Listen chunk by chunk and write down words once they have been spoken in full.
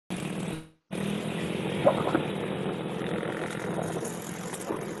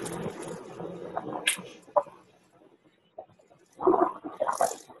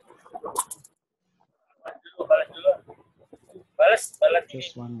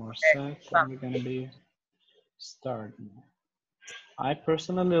Just one more sec, and we're gonna be starting. I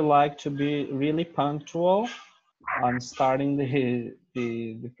personally like to be really punctual on starting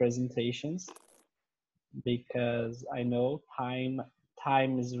the presentations because I know time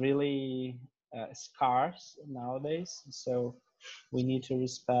is really scarce nowadays, so we need to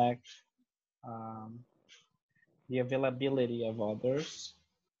respect the availability of others.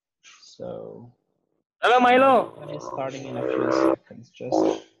 So Halo Milo. I'll be starting in a few seconds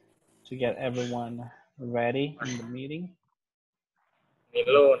just to get everyone ready in the meeting.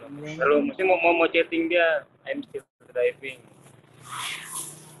 Milo, mesti mau chatting dia. I'm still driving.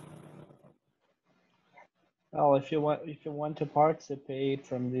 Well, if you want to participate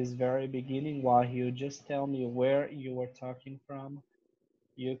from this very beginning, while you just tell me where you were talking from,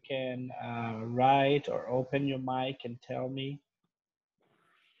 you can write or open your mic and tell me.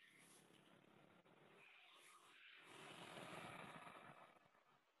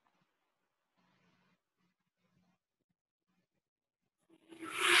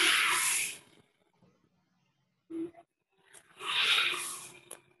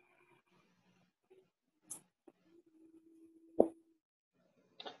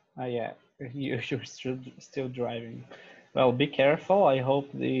 Yeah, you're still driving. Well, be careful. I hope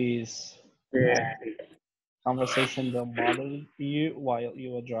this conversation don't bother you while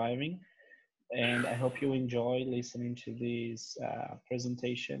you are driving. And I hope you enjoy listening to this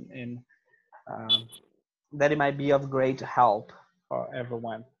presentation and that it might be of great help for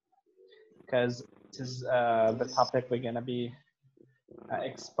everyone, because this is the topic we're going to be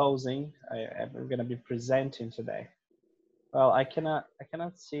exposing, we're going to be presenting today. Well, I cannot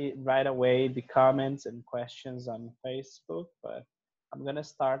see right away the comments and questions on Facebook, but I'm going to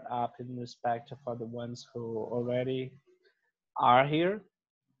start up in respect for the ones who already are here.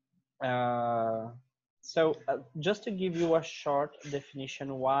 So just to give you a short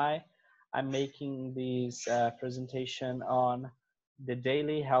definition why I'm making this presentation on the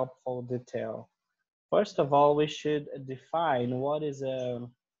daily helpful detail. First of all, we should define what is a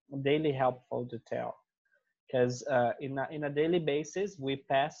daily helpful detail, because in a daily basis, we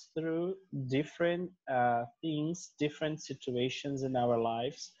pass through different things, different situations in our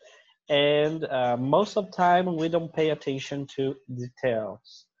lives, and most of the time we don't pay attention to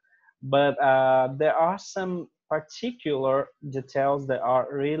details. But there are some particular details that are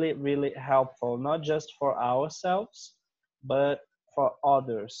really, really helpful, not just for ourselves, but for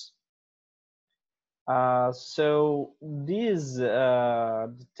others. So these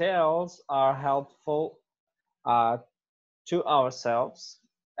details are helpful to ourselves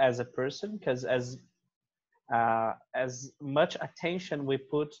as a person, because as much attention we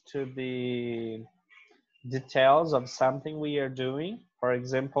put to the details of something we are doing. For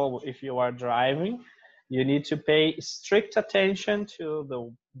example, if you are driving, you need to pay strict attention to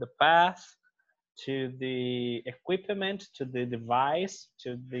the path, to the equipment, to the device,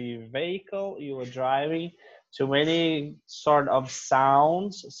 to the vehicle you are driving, to any sort of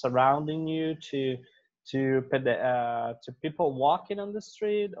sounds surrounding you, to people walking on the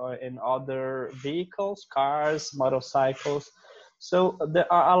street or in other vehicles, cars, motorcycles. So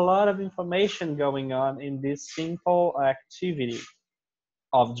there are a lot of information going on in this simple activity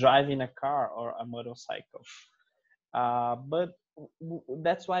of driving a car or a motorcycle. But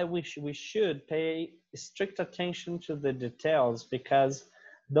that's why we should pay strict attention to the details, because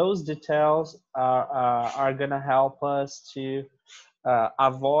those details are going to help us to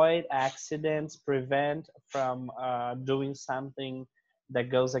avoid accidents, prevent from doing something that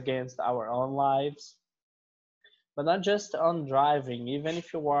goes against our own lives. But not just on driving, even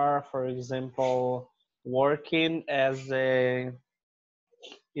if you are, for example, working in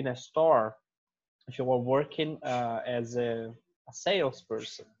a store, if you are working as a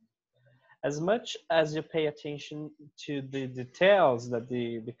salesperson, as much as you pay attention to the details that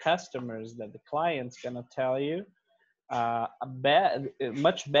the customers, that the clients gonna tell you,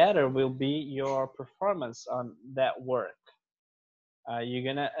 much better will be your performance on that work. You're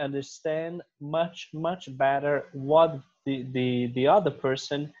gonna understand much better what the other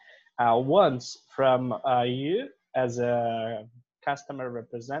person wants from you as a customer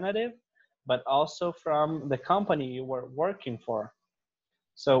representative, but also from the company you were working for.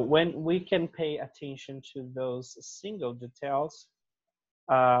 So when we can pay attention to those single details,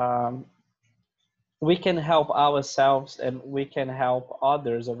 we can help ourselves and we can help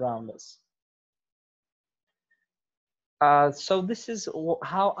others around us. So this is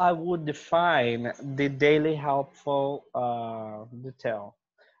how I would define the daily helpful detail.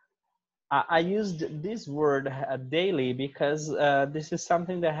 I used this word daily because this is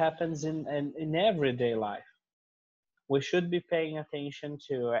something that happens in everyday life. we should be paying attention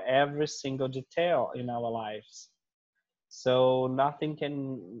to every single detail in our lives. So nothing can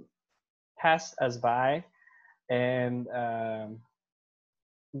pass us by and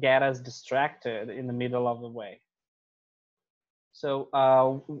get us distracted in the middle of the way. So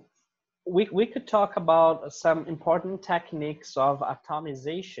we could talk about some important techniques of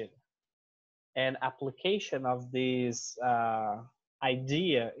atomization and application of this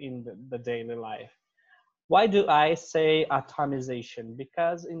idea in the daily life. Why do I say atomization?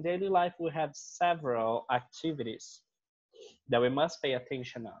 Because in daily life we have several activities that we must pay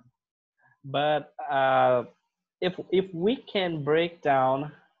attention on. But if we can break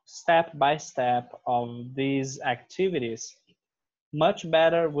down step by step of these activities, much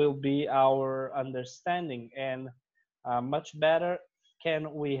better will be our understanding, and much better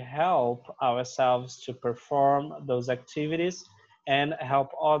can we help ourselves to perform those activities and help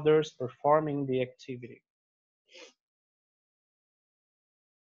others performing the activity.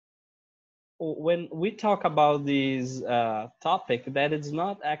 When we talk about this topic, that is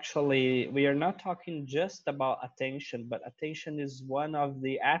not actually, we are not talking just about attention, but attention is one of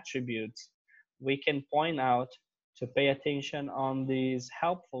the attributes we can point out to pay attention on these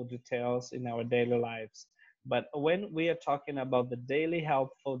helpful details in our daily lives. But when we are talking about the daily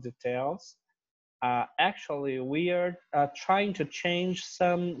helpful details, actually we are trying to change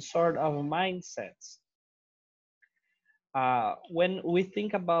some sort of mindsets. When we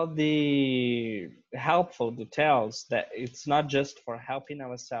think about the helpful details, that it's not just for helping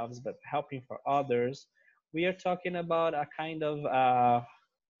ourselves but helping for others, we are talking about a kind of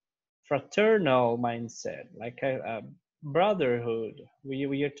fraternal mindset, like a brotherhood.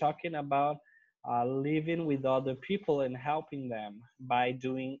 We are talking about living with other people and helping them by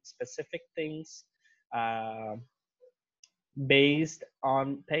doing specific things uh, based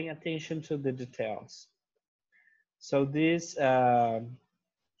on paying attention to the details. So this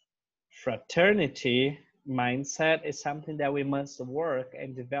fraternity mindset is something that we must work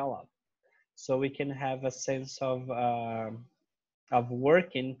and develop so we can have a sense of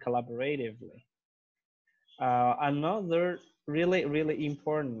working collaboratively. Another really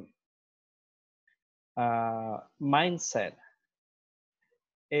important mindset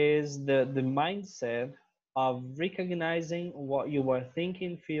is the mindset of recognizing what you are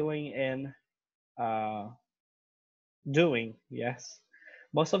thinking, feeling, and uh, doing. Yes,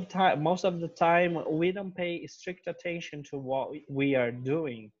 most of the time we don't pay strict attention to what we are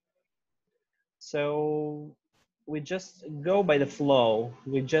doing, so we just go by the flow.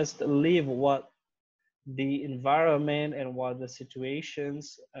 We just live what the environment and what the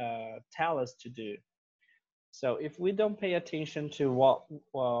situations tell us to do. So if we don't pay attention to what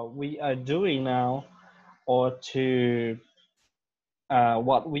we are doing now, or to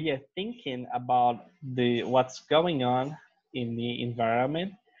what we are thinking about the what's going on in the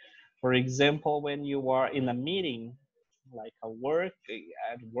environment. For example, when you are in a meeting, like at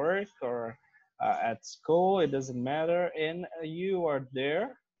work or at school, it doesn't matter, and you are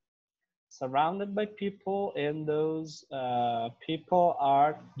there surrounded by people, and those people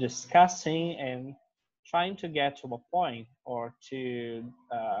are discussing and trying to get to a point or to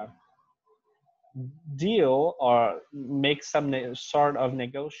deal or make some sort of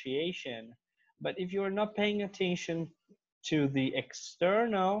negotiation. But if you are not paying attention to the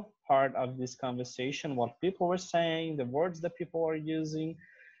external part of this conversation, what people were saying, the words that people are using,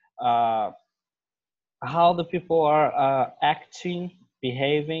 uh, how the people are acting,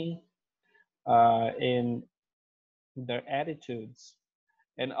 behaving in their attitudes.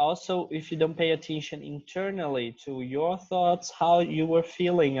 And also, if you don't pay attention internally to your thoughts, how you were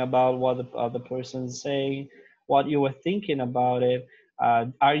feeling about what the other person is saying, what you were thinking about it,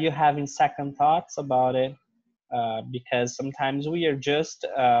 are you having second thoughts about it? Because sometimes we are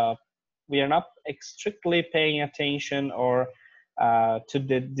not strictly paying attention or to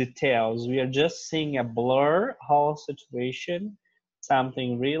the details. We are just seeing a blur whole situation,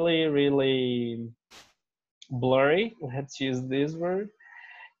 something really blurry. Let's use this word,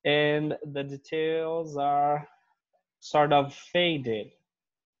 and the details are sort of faded.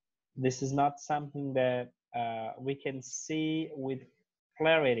 This is not something that we can see with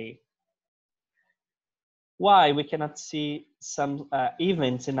clarity. Why we cannot see some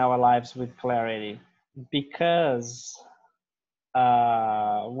events in our lives with clarity? Because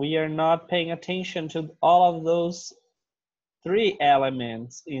we are not paying attention to all of those three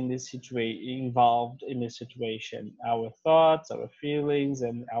elements in this situation, involved in this situation: our thoughts, our feelings,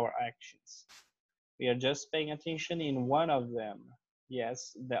 and our actions. We are just paying attention in one of them.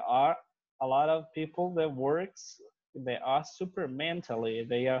 Yes, there are a lot of people that works, they are super mentally,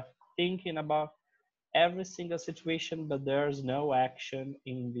 they are thinking about every single situation, but there's no action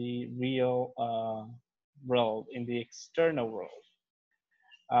in the real world, in the external world.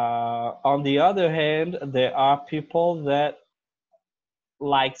 On the other hand, there are people that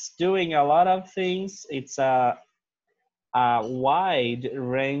likes doing a lot of things. It's a wide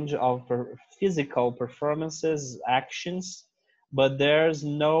range of physical performances, actions, but there's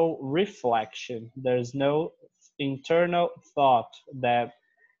no reflection. There's no internal thought that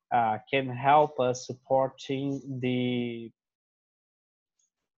can help us supporting the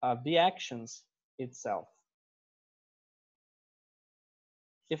actions itself.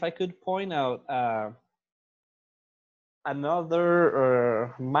 If I could point out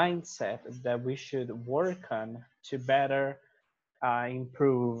another mindset that we should work on to better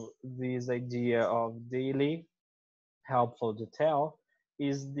improve this idea of daily helpful detail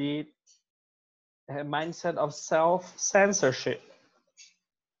is the mindset of self-censorship.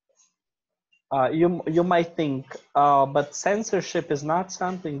 You might think, but censorship is not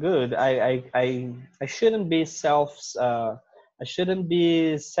something good. I shouldn't be I shouldn't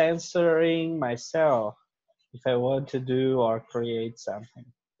be censoring myself if I want to do or create something.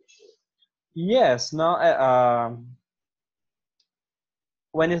 Yes, no.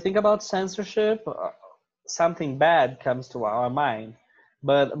 When you think about censorship, something bad comes to our mind.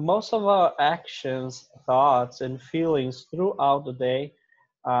 But most of our actions, thoughts, and feelings throughout the day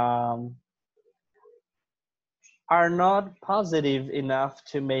um, are not positive enough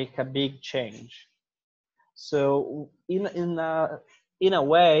to make a big change. So, in a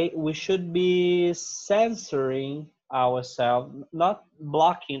way, we should be censoring ourselves, not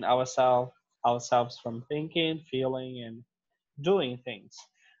blocking ourselves from thinking, feeling, and doing things,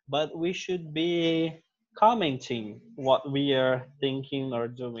 but we should be commenting what we are thinking or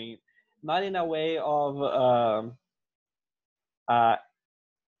doing, not in a way uh,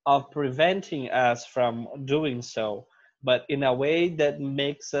 of preventing us from doing so, but in a way that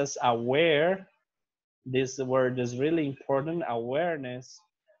makes us aware. This word is really important, awareness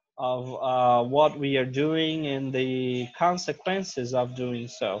of what we are doing and the consequences of doing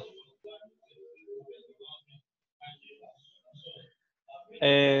so.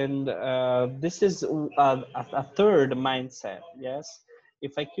 And this is a third mindset, yes.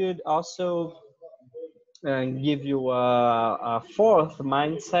 If I could also give you a fourth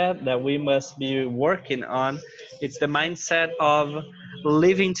mindset that we must be working on, it's the mindset of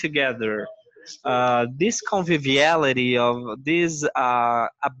living together. This conviviality of this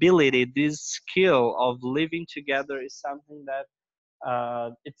ability, this skill of living together is something that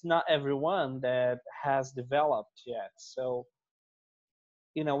it's not everyone that has developed yet. So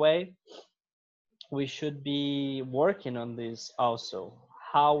in a way, we should be working on this also.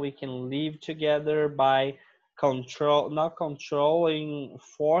 How we can live together by not controlling,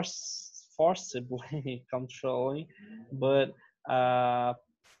 forcibly controlling, but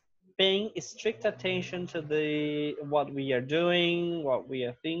paying strict attention to the what we are doing, what we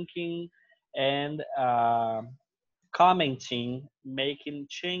are thinking, and commenting, making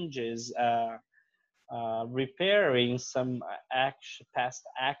changes. Repairing some past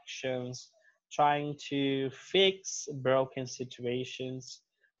actions, trying to fix broken situations,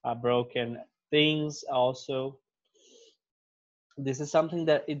 broken things also. This is something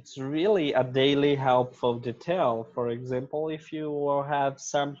that it's really a daily helpful detail. For example, if you have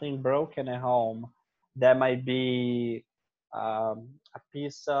something broken at home, that might be a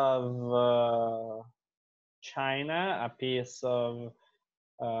piece of china, a piece of,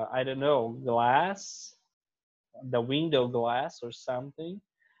 I don't know, glass, the window glass or something.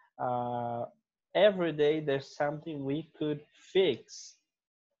 Uh, every day there's something we could fix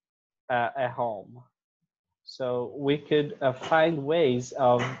at home. So we could find ways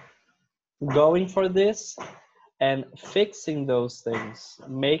of going for this and fixing those things,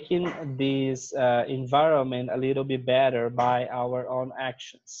 making this environment a little bit better by our own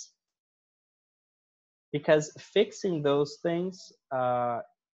actions. Because fixing those things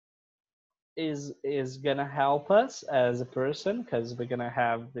is gonna help us as a person, because we're gonna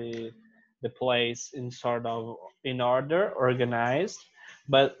have the place in sort of in order, organized,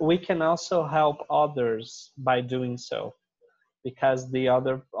 but we can also help others by doing so, because the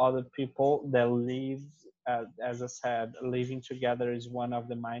other people that live, as I said, living together is one of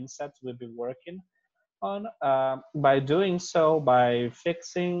the mindsets we'll be working on. By doing so, by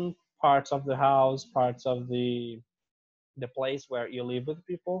fixing parts of the house, parts of the place where you live with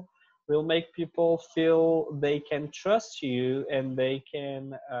people, will make people feel they can trust you, and they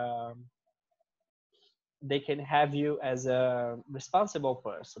can have you as a responsible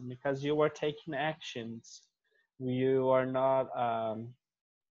person because you are taking actions. You are not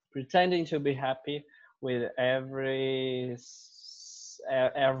pretending to be happy with every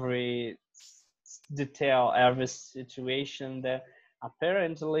detail, every situation that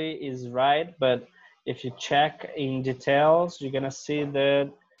apparently is right, but if you check in details, you're gonna see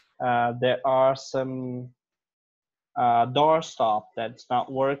that there are some door stop that's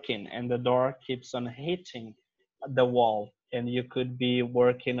not working, and the door keeps on hitting the wall, and you could be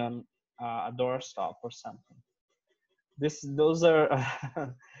working on a door stop or something. Those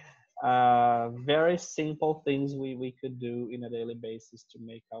are very simple things we could do in a daily basis to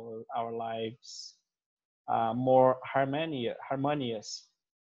make our lives more harmonious.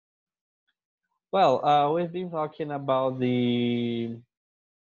 Well, we've been talking about the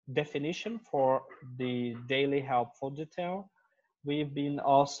definition for the daily helpful detail. We've been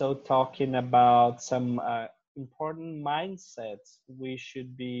also talking about some important mindsets we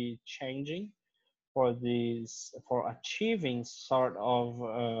should be changing for achieving sort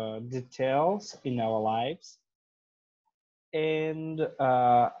of details in our lives. And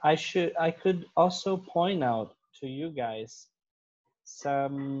I could also point out to you guys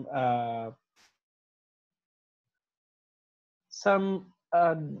some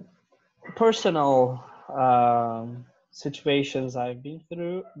personal situations I've been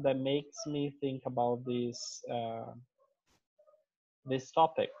through that makes me think about this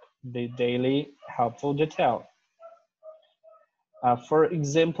topic, the daily helpful detail. For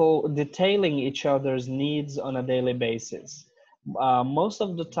example, detailing each other's needs on a daily basis. Most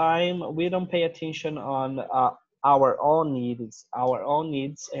of the time, we don't pay attention on our own needs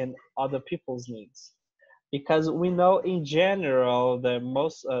and other people's needs, because we know in general that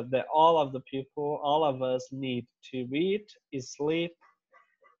that all of us need to eat, sleep,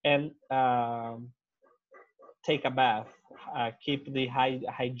 and take a bath, keep the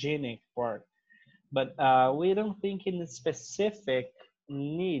hygienic part. But we don't think in the specific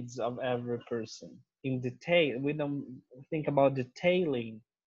needs of every person in detail. We don't think about detailing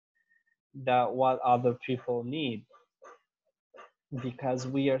that what other people need, because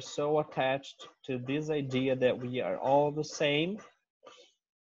we are so attached to this idea that we are all the same,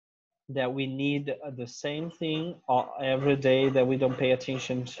 that we need the same thing every day, that we don't pay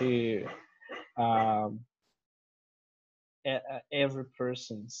attention to um, every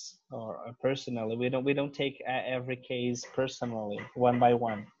person's or personally. We don't take every case personally, one by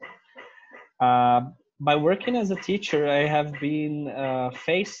one. Uh, by working as a teacher, I have been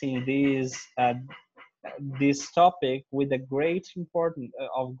facing this topic with a great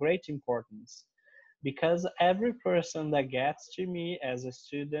importance, because every person that gets to me as a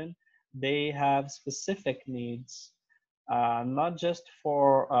student, they have specific needs, not just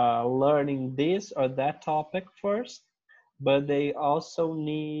for learning this or that topic first, but they also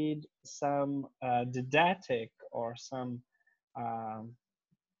need some didactic or some um,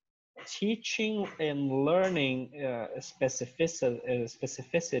 teaching and learning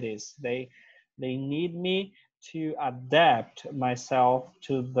specificities. They need me to adapt myself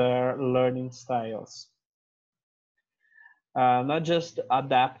to their learning styles. Not just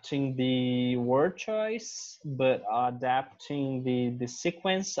adapting the word choice, but adapting the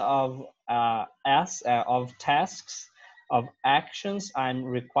sequence of tasks, of actions I'm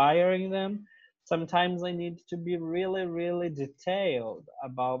requiring them. Sometimes I need to be really, really detailed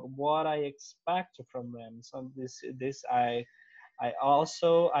about what I expect from them. So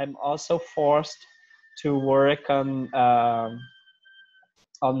I'm also forced to work on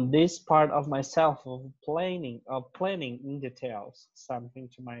this part of myself of planning in details something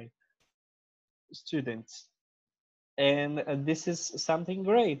to my students. And this is something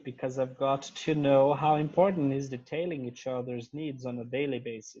great, because I've got to know how important is detailing each other's needs on a daily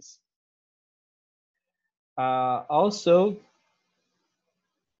basis. Also,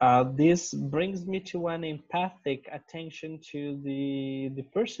 this brings me to an empathic attention to the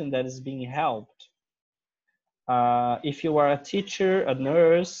person that is being helped. If you are a teacher, a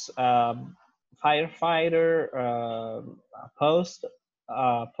nurse, firefighter, a post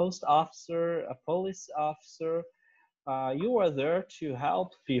officer, a police officer, you are there to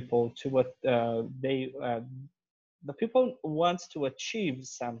help people to what the people wants to achieve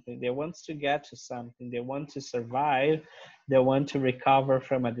something. They want to get to something. They want to survive. They want to recover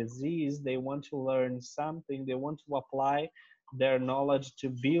from a disease. They want to learn something. They want to apply their knowledge to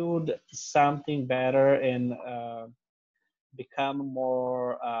build something better and become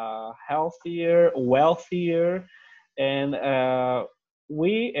more healthier, wealthier. And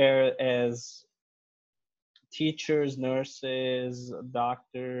we as teachers, nurses,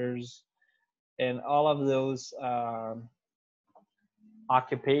 doctors, and all of those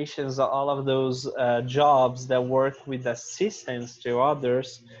occupations, all of those jobs that work with assistance to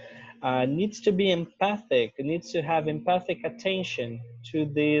others, needs to be empathic, needs to have empathic attention to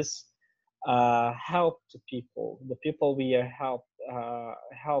this help to people, the people we are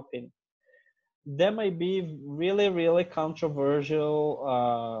helping. There might be really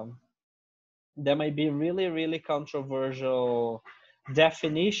controversial. There might be really controversial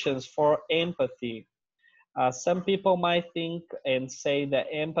definitions for empathy. Some people might think and say that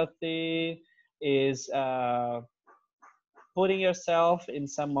empathy is putting yourself in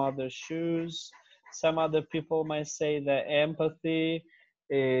some other's shoes. Some other people might say that empathy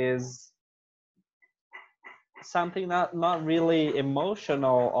is something not really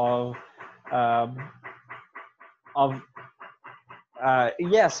emotional of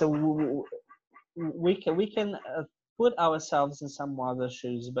yeah. So we can put ourselves in some other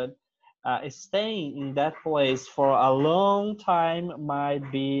shoes, but staying in that place for a long time might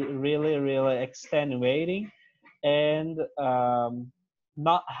be really extenuating and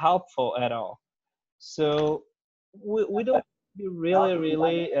not helpful at all. So we don't be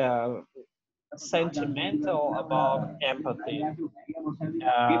really sentimental about empathy.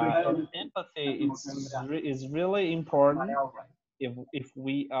 Empathy is really important if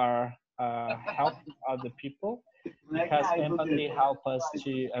we are helping other people, because empathy helps us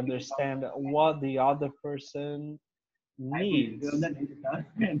to understand what the other person needs.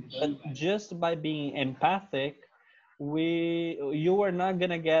 But just by being empathic, you are not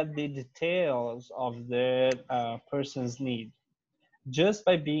gonna get the details of the person's need. Just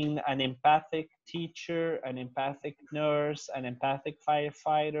by being an empathic teacher, an empathic nurse, an empathic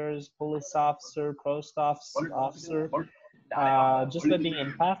firefighter, police officer, post officer, just by being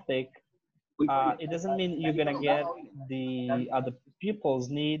empathic, it doesn't mean you're gonna get the other people's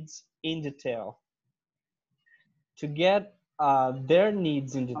needs in detail. To get their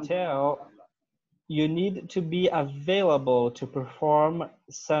needs in detail, you need to be available to perform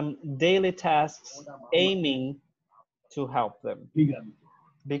some daily tasks aiming to help them.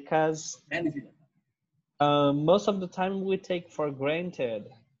 Because most of the time we take for granted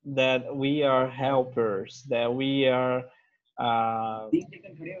that we are helpers, that we are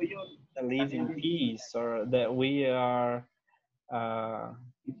live in peace, or that we are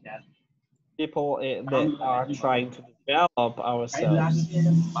people that are trying to develop ourselves.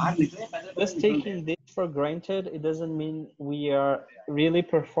 Just taking this for granted, it doesn't mean we are really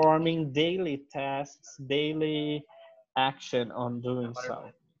performing daily tasks, daily action on doing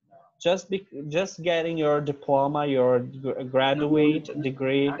so. Just getting your diploma, your graduate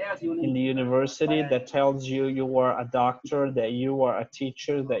degree in the university that tells you you are a doctor, that you are a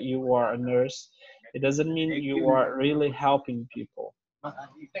teacher, that you are a nurse, it doesn't mean you are really helping people.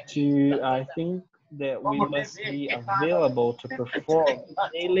 I think that we must be available to perform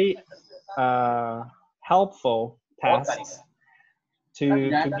daily helpful tasks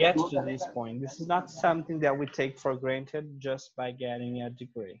to get to this point. This is not something that we take for granted just by getting a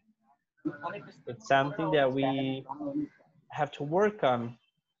degree. It's something that we have to work on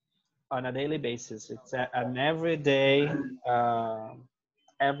a daily basis. It's an everyday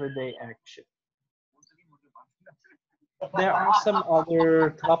action. There are some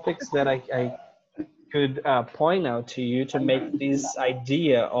other topics that I could point out to you to make this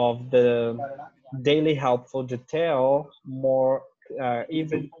idea of the daily helpful detail more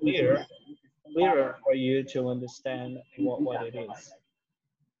even clearer for you to understand what it is.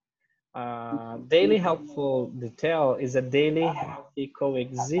 Daily helpful detail is a daily healthy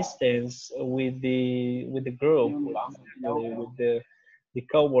coexistence with the group, with the family, with the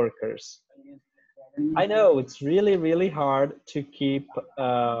co-workers. I know it's really hard to keep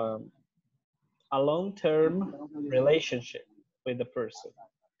a long-term relationship with the person.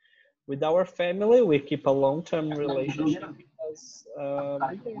 With our family, we keep a long-term relationship because we are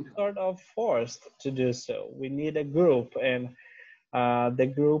sort of forced to do so. We need a group, and the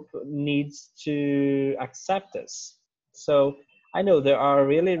group needs to accept us. So I know there are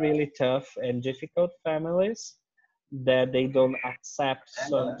really tough and difficult families that they don't accept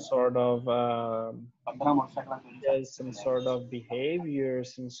some sort of behavior,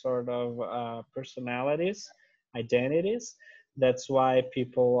 some sort of personalities, identities. That's why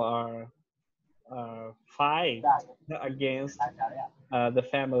people are fight against the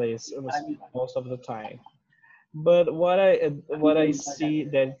families most of the time. But what I see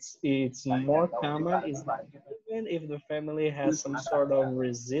that it's more common is that even if the family has some sort of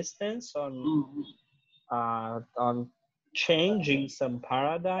resistance on changing some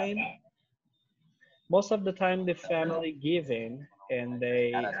paradigm, most of the time the family give in and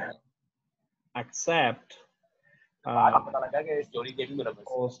they accept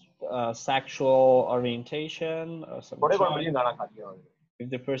sexual orientation or some If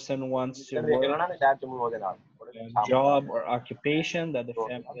the person wants to work a job or occupation that the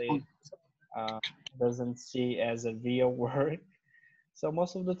family doesn't see as a real work, so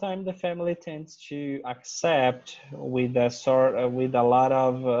most of the time the family tends to accept with with a lot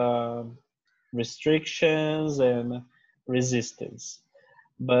of restrictions and resistance.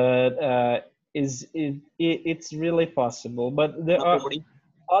 But it's really possible. But there are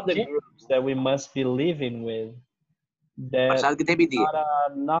other groups that we must be living with that not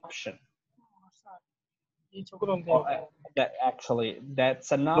an option. Or, that actually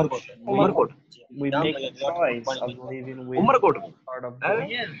that's an option. We make a choice of living with part of group.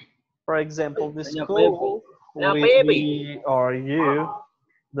 For example, the school we or you,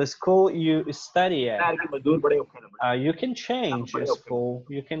 the school you study at, you can change your school,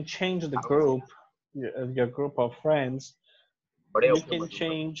 you can change the group, your group of friends, you can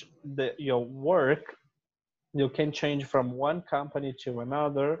change your work, you can change from one company to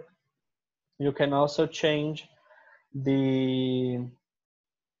another, you can also change the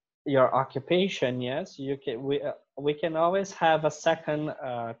your occupation. Yes, you can. We can always have a second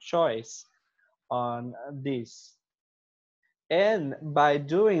choice on this, and by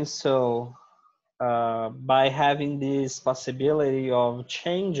doing so, by having this possibility of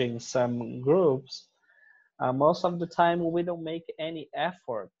changing some groups, most of the time we don't make any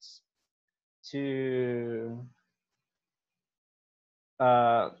efforts to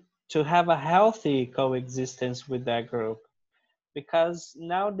uh, to have a healthy coexistence with that group. Because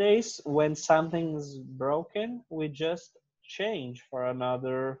nowadays, when something's broken, we just change for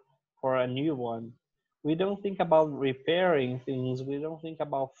a new one. We don't think about repairing things. We don't think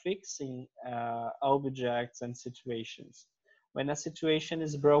about fixing objects and situations. When a situation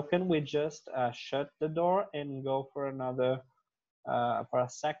is broken, we just shut the door and go for for a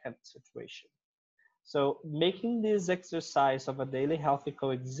second situation. So making this exercise of a daily healthy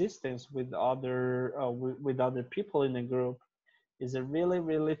coexistence with with other people in a group is a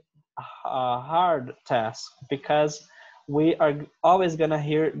really hard task, because we are always going to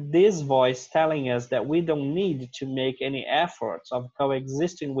hear this voice telling us that we don't need to make any efforts of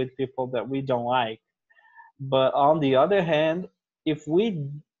coexisting with people that we don't like. But on the other hand, if we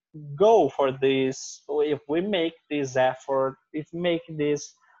go for this, if we make this effort, if we make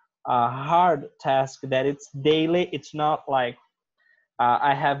this hard task that it's daily, it's not like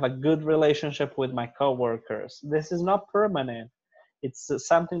I have a good relationship with my coworkers. This is not permanent. It's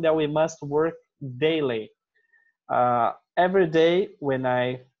something that we must work daily. Every day when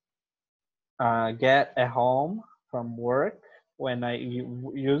I get at home from work, when I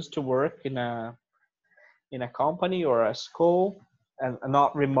used to work in a company or a school, and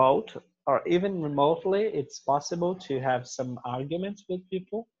not remote or even remotely, it's possible to have some arguments with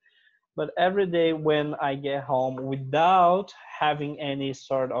people. But every day when I get home without having any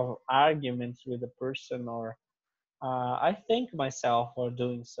sort of arguments with a person, or I thank myself for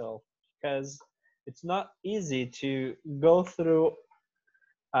doing so, because it's not easy to go through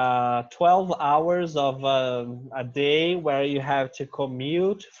 12 hours of a day where you have to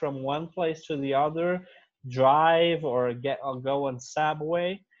commute from one place to the other, drive or go on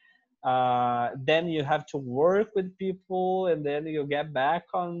subway. Then you have to work with people, and then you get back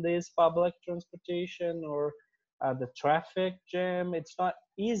on this public transportation or the traffic jam. It's not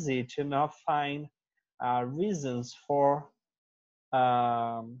easy to not find reasons for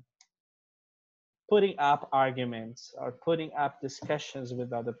um, putting up arguments or putting up discussions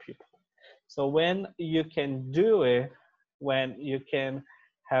with other people. So when you can do it, when you can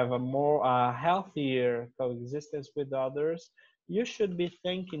have a more healthier coexistence with others, you should be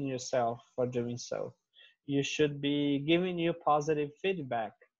thanking yourself for doing so. You should be giving you positive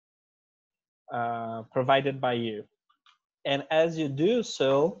feedback provided by you. And as you do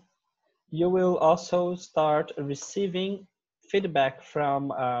so, you will also start receiving feedback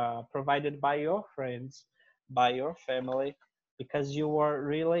from provided by your friends, by your family, because you are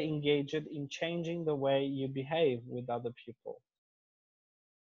really engaged in changing the way you behave with other people.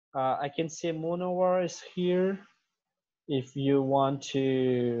 I can see Munawar is here. If you want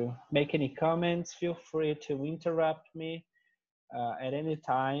to make any comments, feel free to interrupt me at any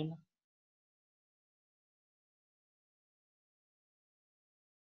time.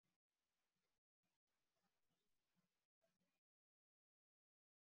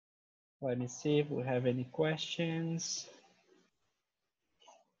 Let me see if we have any questions.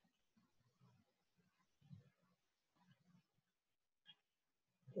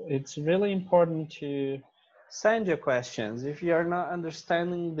 It's really important to send your questions. If you are not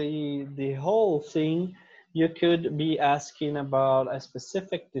understanding the whole thing, you could be asking about a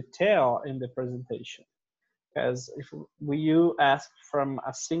specific detail in the presentation. Because if you ask from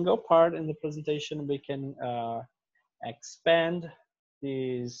a single part in the presentation, we can expand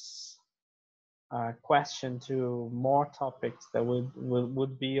this question to more topics that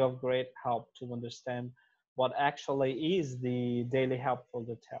would be of great help to understand what actually is the daily helpful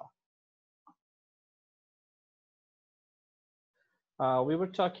detail. We were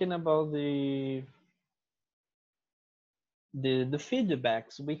talking about the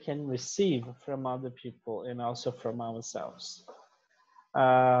feedbacks we can receive from other people and also from ourselves.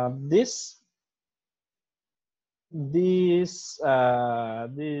 These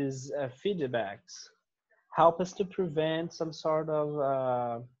feedbacks help us to prevent some sort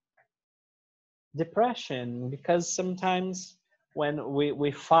of depression, because sometimes when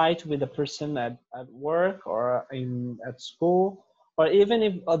we fight with a person at work or at school, or even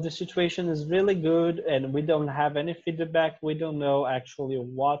if the situation is really good and we don't have any feedback, we don't know actually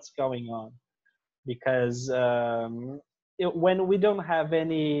what's going on, because when we don't have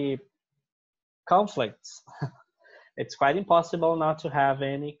any conflicts, it's quite impossible not to have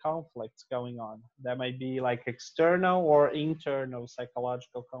any conflicts going on. That might be like external or internal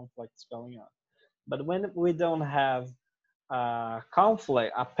psychological conflicts going on. But when we don't have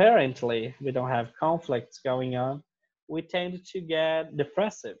conflict, apparently we don't have conflicts going on, we tend to get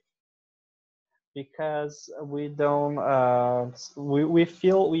depressive, because we don't, we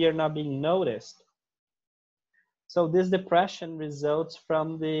feel we are not being noticed. So this depression results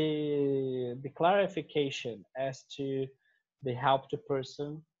from the clarification as to the help to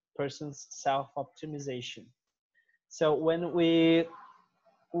person's self-optimization. So when we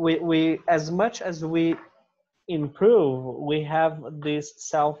as much as we improve, we have this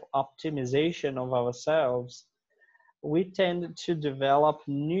self-optimization of ourselves, we tend to develop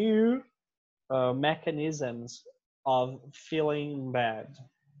new mechanisms of feeling bad.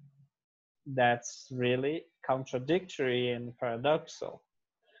 That's really contradictory and paradoxical.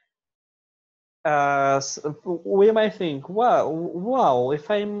 We might think, wow,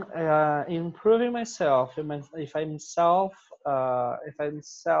 if I'm improving myself, if I'm self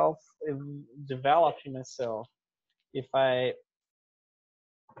developing myself, if I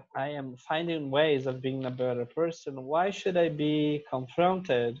am finding ways of being a better person, why should I be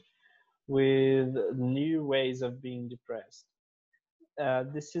confronted with new ways of being depressed?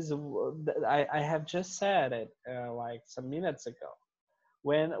 This is, I have just said it like some minutes ago.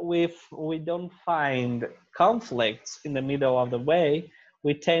 When we don't find conflicts in the middle of the way,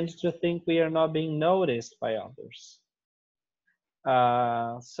 we tend to think we are not being noticed by others.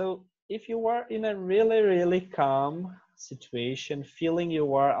 So if you are in a really, really calm situation, feeling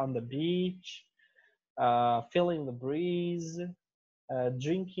you are on the beach, feeling the breeze,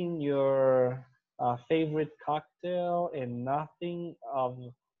 drinking your favorite cocktail, and nothing of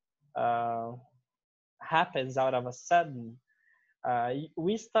happens out of a sudden,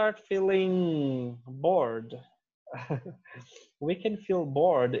 we start feeling bored. We can feel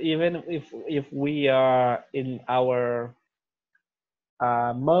bored even if we are in our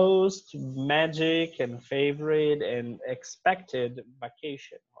most magic and favorite and expected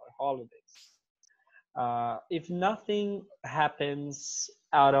vacation or holidays. If nothing happens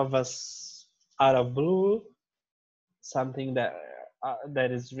out of blue, something that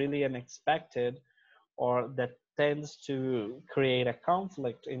is really unexpected, or that tends to create a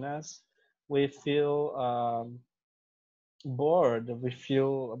conflict in us, we feel bored. We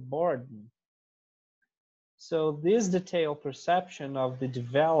feel bored. So this detailed perception of the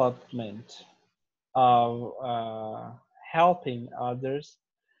development of helping others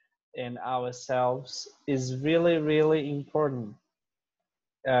and ourselves is really, really important.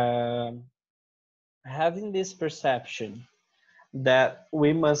 Having this perception that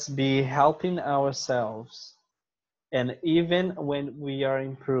we must be helping ourselves, and even when we are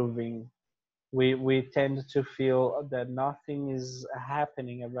improving, we tend to feel that nothing is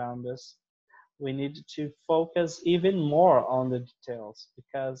happening around us. We need to focus even more on the details,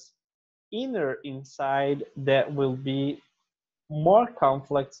 because inside there will be more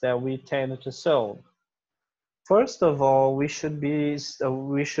conflicts that we tend to solve. First of all, we should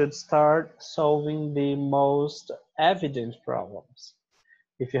start solving the most evident problems.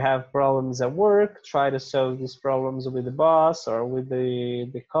 If you have problems at work, try to solve these problems with the boss or with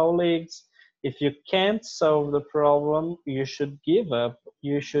the colleagues. If you can't solve the problem, you should give up.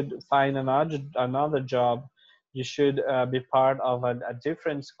 You should find another job. You should be part of a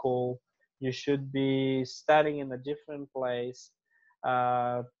different school. You should be studying in a different place.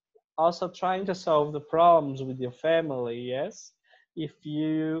 Also trying to solve the problems with your family, yes. If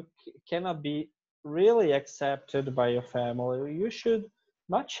you cannot be really accepted by your family, you should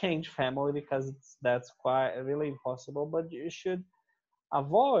not change family because that's quite really impossible, but you should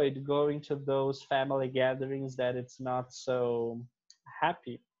avoid going to those family gatherings that it's not so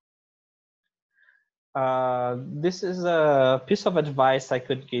happy. This is a piece of advice I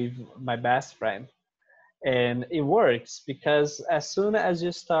could give my best friend, and it works because as soon as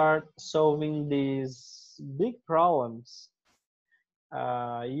you start solving these big problems,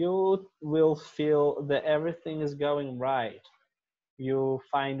 you will feel that everything is going right. You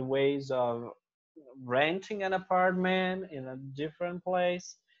find ways of renting an apartment in a different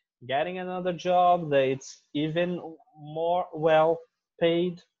place, getting another job that it's even more well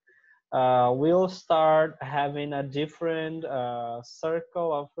paid. We'll start having a different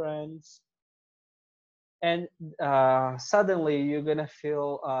circle of friends, and suddenly you're gonna feel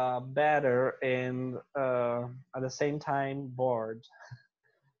better and at the same time bored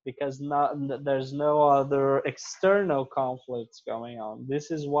because there's no other external conflicts going on.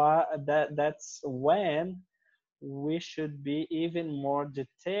 This is why that's when we should be even more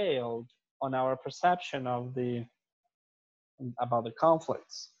detailed on our perception of the about the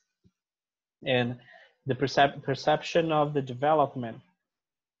conflicts and the perception of the development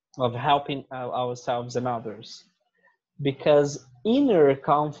of helping ourselves and others, because inner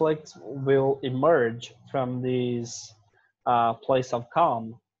conflicts will emerge from this place of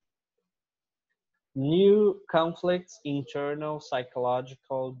calm. New conflicts, internal,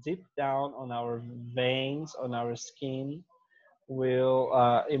 psychological, deep down on our veins, on our skin, will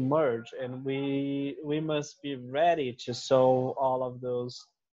emerge, and we must be ready to solve all of those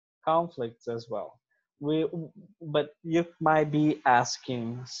conflicts as well. We, but you might be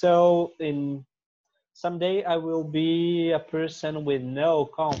asking, so in someday I will be a person with no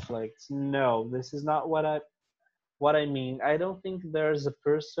conflicts? No, this is not what I mean. I don't think there's a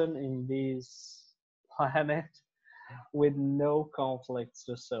person in this planet with no conflicts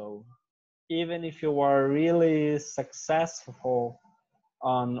to solve. Even if you are really successful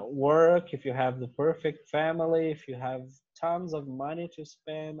on work, if you have the perfect family, if you have tons of money to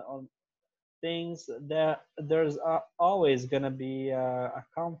spend on things, there's always going to be a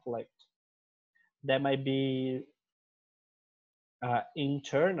conflict. There might be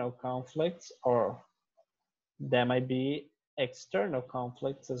internal conflicts, or there might be external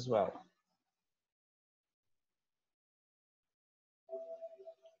conflicts as well.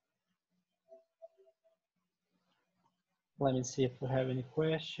 Let me see if we have any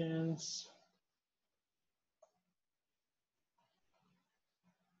questions.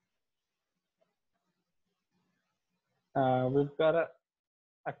 We've got a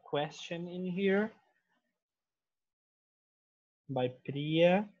question in here by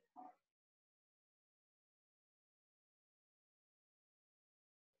Priya.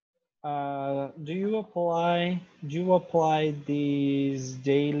 Do you apply this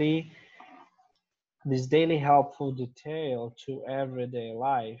daily helpful detail to everyday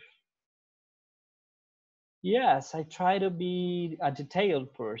life? Yes, I try to be a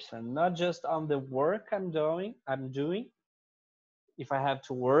detailed person, not just on the work I'm doing. If I have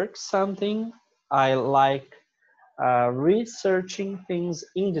to work something, I like researching things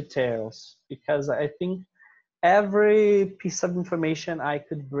in details, because I think every piece of information I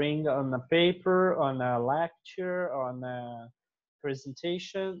could bring on a paper, on a lecture, on a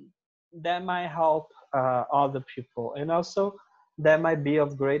presentation, that might help other people. And also, that might be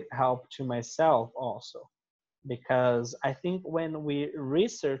of great help to myself also. Because I think when we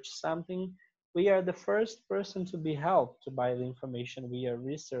research something, we are the first person to be helped by the information we are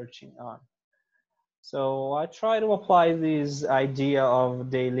researching on. So I try to apply this idea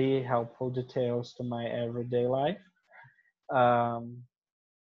of daily helpful details to my everyday life. Um,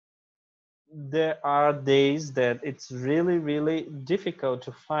 there are days that it's really, really difficult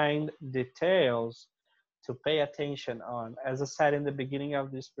to find details to pay attention on. As I said in the beginning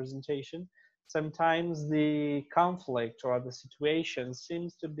of this presentation, sometimes the conflict or the situation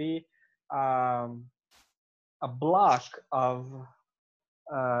seems to be a block of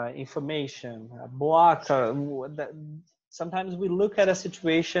information, a block. Sometimes we look at a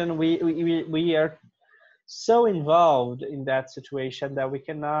situation, we are so involved in that situation that we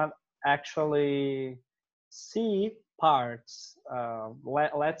cannot actually see parts.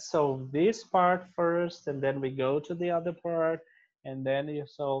 Let's solve this part first, and then we go to the other part, and then you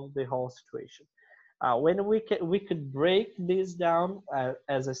solve the whole situation. When we could break this down,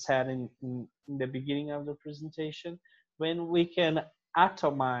 as I said in the beginning of the presentation, when we can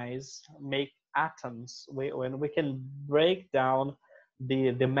atomize, make atoms, when we can break down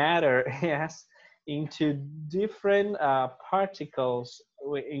the matter, yes, into different particles,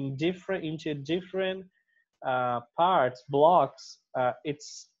 into different parts, blocks,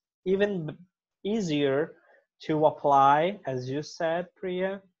 it's even easier to apply, as you said,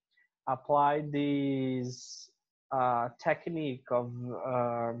 Priya, apply this technique of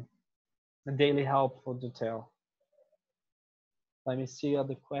daily helpful detail. Let me see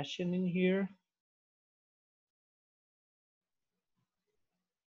other question in here.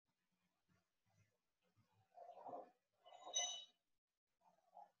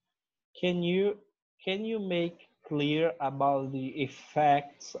 Can you make clear about the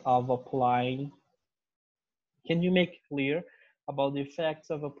effects of applying? Can you make clear about the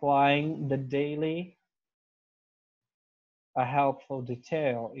effects of applying the daily a helpful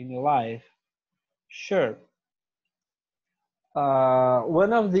detail in your life? Sure.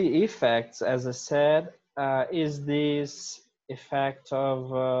 One of the effects, as I said, is this effect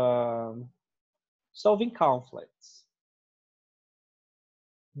of solving conflicts.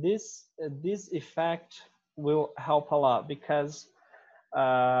 This effect will help a lot because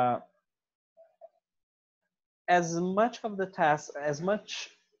as much of the task, as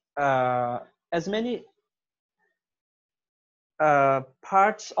many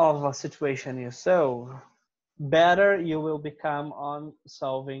parts of a situation you solve, better you will become on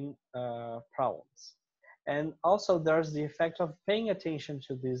solving problems. And also there's the effect of paying attention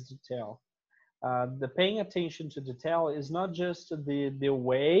to this detail. The paying attention to detail is not just the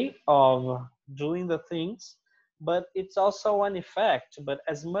way of doing the things, but it's also an effect. But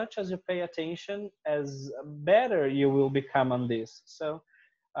as much as you pay attention, as better you will become on this. So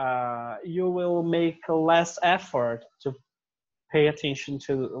you will make less effort to pay attention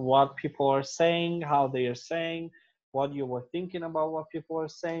to what people are saying, how they are saying, what you were thinking about what people are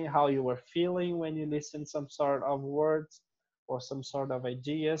saying, how you were feeling when you listen some sort of words or some sort of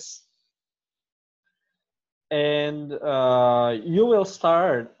ideas. And you will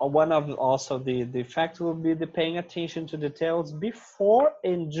start, one of also the effect will be the paying attention to details before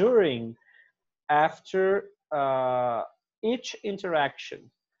and during, after each interaction.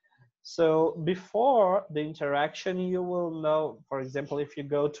 So before the interaction, you will know, for example, if you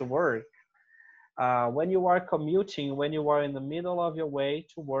go to work, when you are commuting, when you are in the middle of your way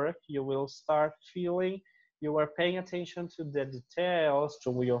to work, you will start feeling you are paying attention to the details,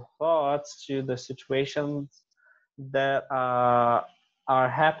 to your thoughts, to the situations that are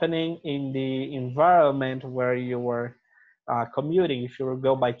happening in the environment where you were commuting. If you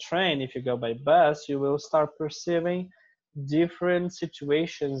go by train, if you go by bus, you will start perceiving different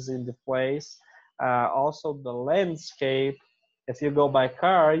situations in the place. Also the landscape. If you go by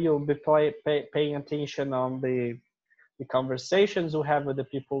car, you'll be paying attention on the conversations you have with the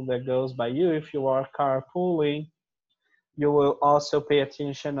people that goes by you. If you are carpooling, you will also pay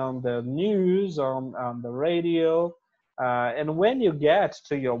attention on the news, on the radio. And when you get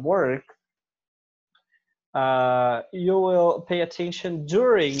to your work, you will pay attention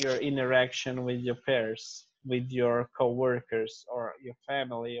during your interaction with your peers, with your coworkers or your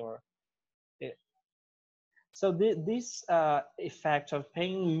family. Or so this effect of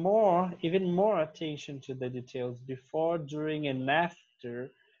paying more, even more attention to the details before, during, and after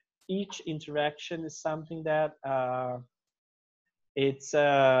each interaction is something that it's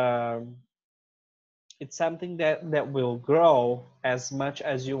something that will grow as much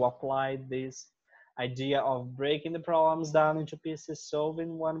as you apply this idea of breaking the problems down into pieces,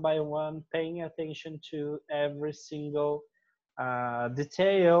 solving one by one, paying attention to every single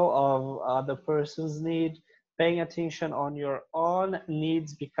detail of other person's need, paying attention on your own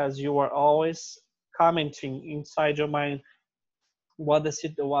needs, because you are always commenting inside your mind what the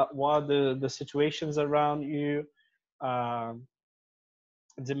situations around you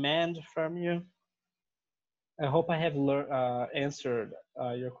demand from you. I hope I have answered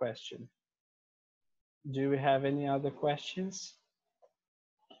your question. Do we have any other questions?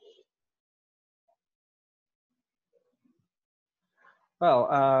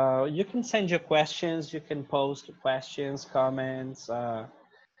 Well, you can send your questions. You can post questions, comments.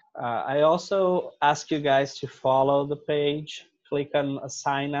 I also ask you guys to follow the page. Click on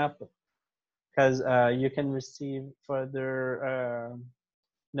sign up, because you can receive further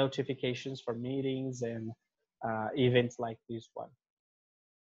notifications for meetings and events like this one.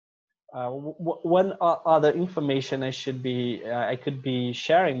 One other information I could be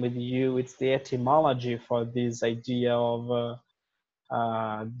sharing with you, it's the etymology for this idea of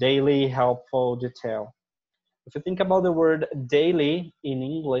daily helpful detail. If you think about the word daily in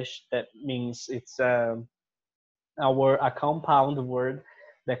English, that means it's a compound word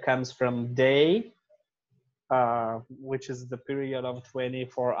that comes from day, which is the period of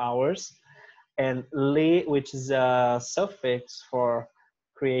 24 hours, and li, which is a suffix for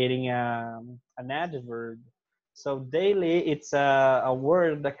creating an adverb. So daily, it's a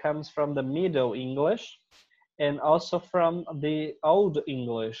word that comes from the Middle English and also from the Old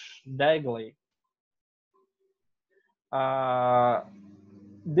English, daily.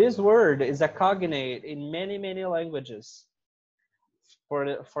 This word is a cognate in many, many languages.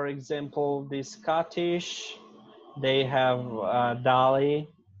 For example, the Scottish, they have daily.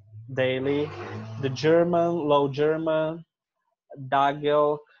 The German, Low German,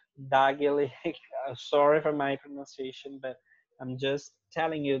 Dagel, Dagelig. Sorry for my pronunciation, but I'm just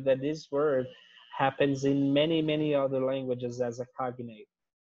telling you that this word happens in many, many other languages as a cognate.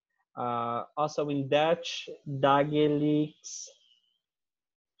 Also in Dutch, Dagelijks.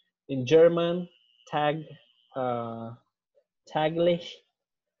 In German, uh, Taglich.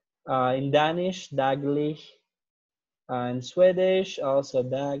 In Danish, Daglich. In Swedish, also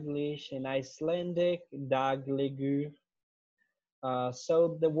Daglich. In Icelandic, Dagligu.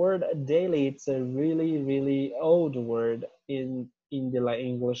 So the word daily, it's a really, really old word in the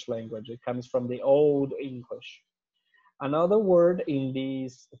English language. It comes from the Old English. Another word in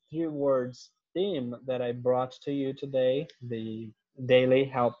these three words theme that I brought to you today, the daily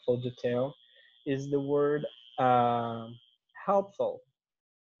helpful detail, is the word helpful.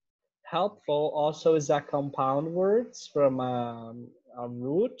 Helpful also is a compound word from a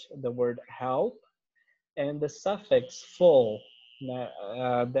root, the word help, and the suffix full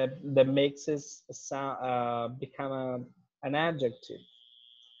that makes it become an adjective.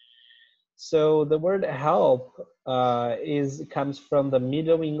 So the word help comes from the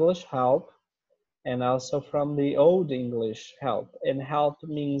Middle English help and also from the Old English help. And help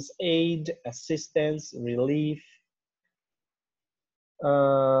means aid, assistance, relief.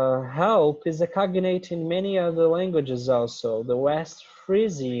 Help is a cognate in many other languages also. The West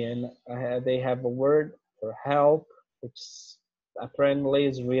Frisian, they have a word for help, which apparently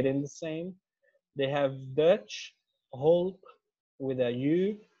is written the same. They have Dutch, hulp, with a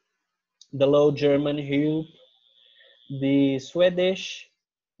U, the Low German hulp, the Swedish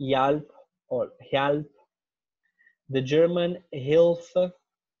hjälp or hjälp, the German Hilfe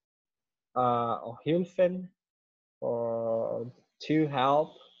or Hilfen or to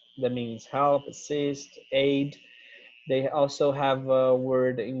help, that means help, assist, aid. They also have a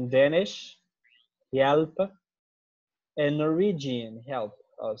word in Danish, hjälp, and Norwegian help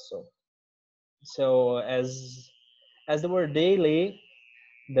also. So as the word daily,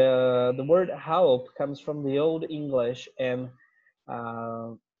 the word help comes from the Old English and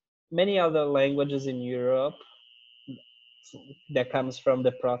uh, many other languages in Europe that comes from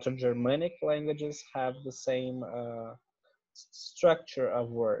the Proto-Germanic languages have the same structure of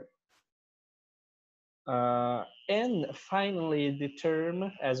word. And finally, the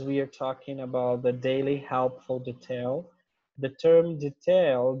term, as we are talking about the daily helpful detail, the term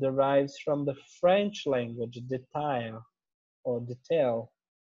detail derives from the French language detail or detail.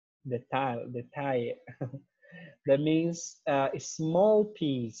 That means a small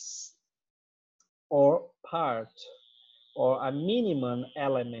piece or part or a minimum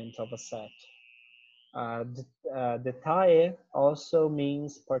element of a set. Detail also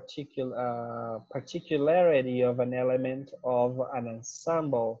means particularity of an element of an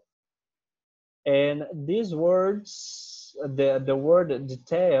ensemble. And these words, the word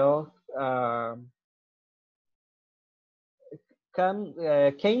detail came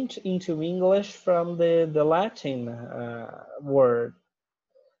into English from the Latin word.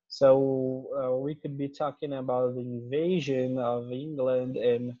 So we could be talking about the invasion of England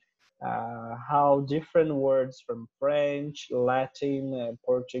and how different words from French, Latin,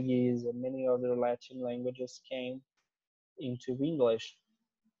 Portuguese, and many other Latin languages came into English.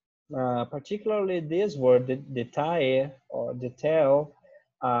 Particularly this word, detail or detail,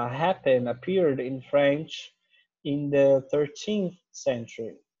 appeared in French in the 13th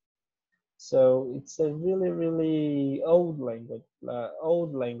century. So it's a really, really old language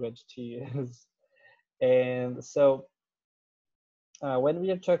to use. And so when we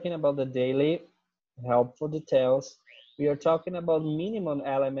are talking about the daily helpful details, we are talking about minimum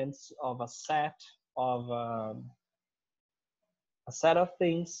elements of a set of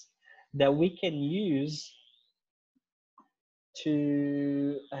things that we can use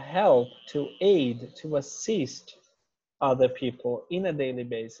to help, to aid, to assist other people in a daily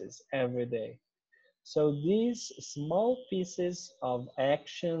basis every day. So these small pieces of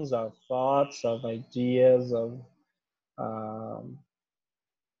actions, of thoughts, of ideas, of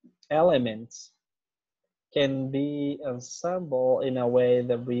elements can be assembled in a way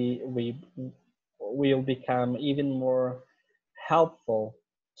that we will become even more helpful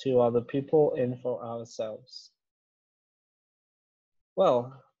to other people and for ourselves.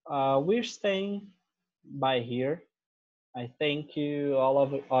 Well, we're staying by here. I thank you,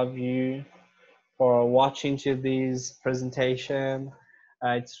 all of you, for watching to this presentation.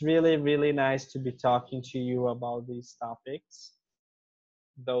 It's really, really nice to be talking to you about these topics.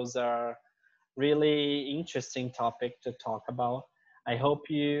 Those are really interesting topic to talk about. I hope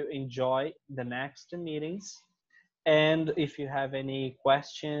you enjoy the next meetings. And if you have any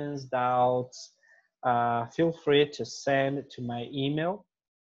questions, doubts, feel free to send to my email,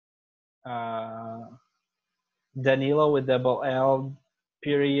 uh, Danilo with double L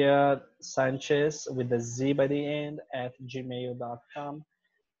period Sanchez with a Z by the end at gmail.com.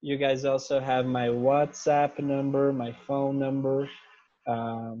 You guys also have my WhatsApp number, my phone number.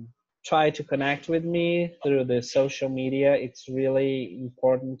 Um, Try to connect with me through the social media. It's really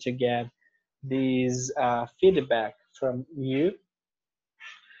important to get these feedback from you.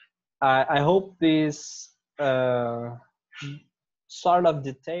 I hope this sort of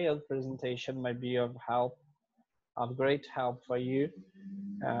detailed presentation might be of great help for you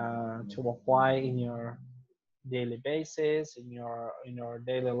to apply in your daily basis, in your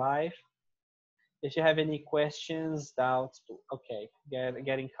daily life. If you have any questions, doubts, okay,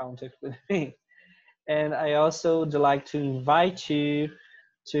 get in contact with me. And I also would like to invite you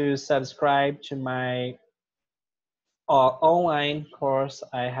to subscribe to my online course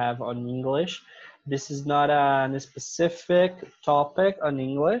I have on English. This is not a specific topic on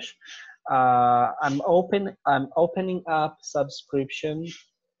English. I'm opening up subscription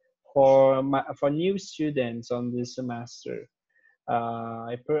for new students on this semester.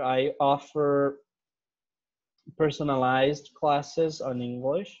 I offer personalized classes on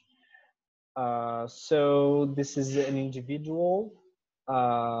English. So this is an individual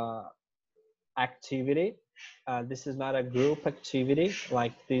uh, activity. This is not a group activity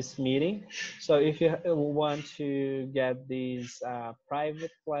like this meeting. So if you want to get these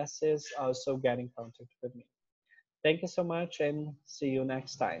private classes, also get in contact with me. Thank you so much and see you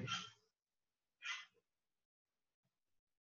next time.